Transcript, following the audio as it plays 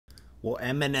Well,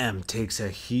 Eminem takes a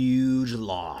huge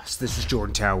loss. This is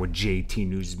Jordan Tower with JT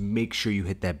News. Make sure you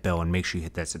hit that bell and make sure you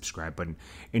hit that subscribe button.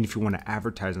 And if you want to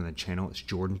advertise on the channel, it's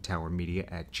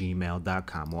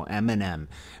jordantowermedia@gmail.com. Well, Eminem,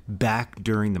 back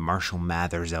during the Marshall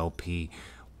Mathers LP,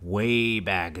 way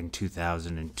back in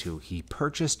 2002, he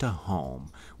purchased a home,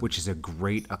 which is a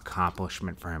great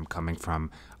accomplishment for him coming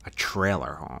from a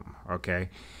trailer home, okay?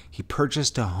 He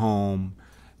purchased a home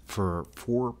for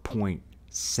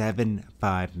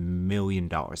 $4.75 million.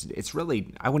 It's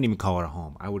really, I wouldn't even call it a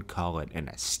home. I would call it an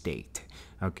estate.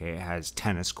 Okay, it has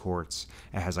tennis courts.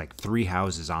 It has like 3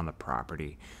 houses on the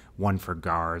property. One for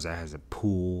guards. It has a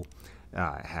pool.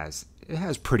 It has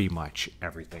pretty much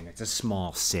everything. It's a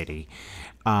small city.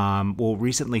 Well,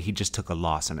 recently he just took a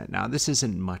loss on it. Now, this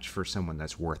isn't much for someone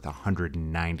that's worth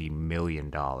 $190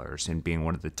 million and being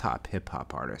one of the top hip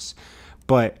hop artists,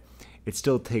 but it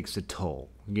still takes a toll,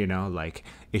 you know, like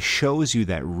it shows you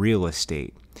that real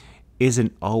estate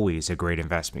isn't always a great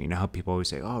investment. You know how people always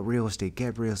say, oh, real estate,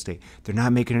 get real estate. They're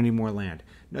not making any more land.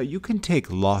 No, you can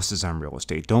take losses on real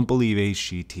estate. Don't believe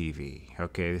HGTV.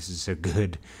 Okay, this is a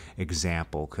good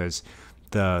example because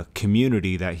the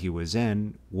community that he was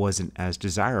in wasn't as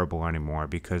desirable anymore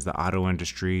because the auto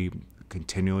industry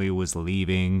continually was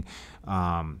leaving.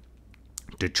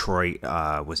 Detroit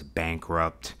was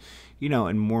bankrupt. You know,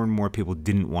 and more people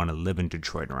didn't want to live in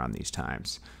Detroit around these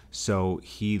times. So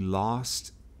he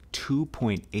lost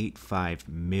 $2.85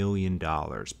 million.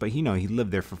 But, you know, he lived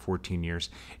there for 14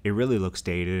 years. It really looks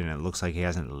dated, and it looks like he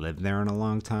hasn't lived there in a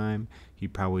long time. He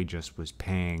probably just was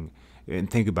paying.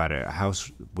 And think about it, a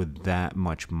house with that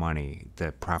much money,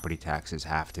 the property taxes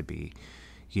have to be,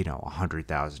 you know,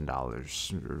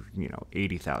 $100,000 or, you know,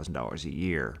 $80,000 a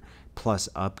year. Plus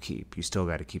upkeep. You still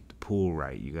got to keep the pool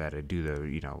right. You got to do the,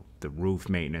 you know, the roof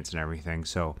maintenance and everything.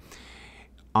 So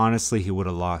honestly, he would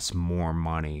have lost more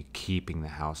money keeping the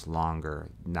house longer,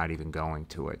 not even going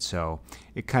to it. So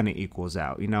it kind of equals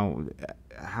out. You know,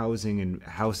 housing and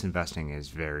house investing is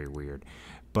very weird.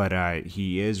 But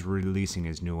he is releasing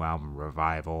his new album,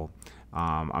 Revival.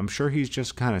 I'm sure he's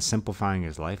just kind of simplifying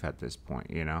his life at this point,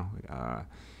 you know.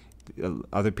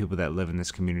 Other people that live in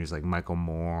this community is like Michael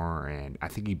Moore, and I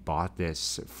think he bought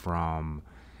this from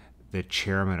the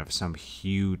chairman of some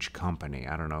huge company.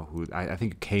 I don't know who. I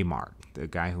think Kmart, the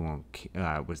guy who owned,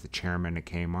 was the chairman of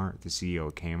Kmart, the CEO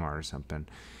of Kmart or something.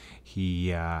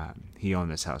 He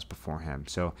owned this house before him,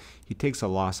 so he takes a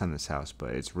loss on this house,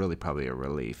 but it's really probably a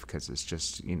relief because it's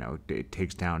just, you know, it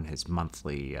takes down his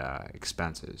monthly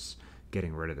expenses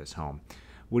getting rid of this home.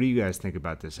 What do you guys think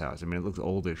about this house? I mean, it looks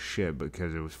old as shit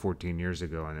because it was 14 years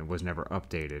ago and it was never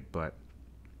updated, but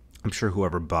I'm sure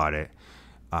whoever bought it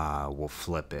will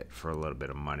flip it for a little bit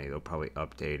of money. They'll probably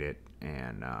update it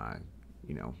and,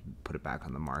 you know, put it back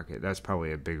on the market. That's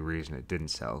probably a big reason it didn't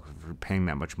sell. If you're paying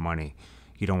that much money,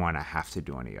 you don't want to have to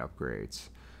do any upgrades.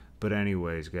 But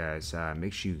anyways, guys,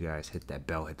 make sure you guys hit that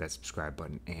bell, hit that subscribe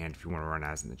button, and if you want to run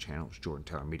ads in the channel, it's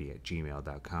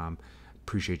jordantowermedia@gmail.com.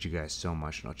 Appreciate you guys so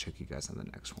much, and I'll check you guys on the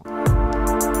next one.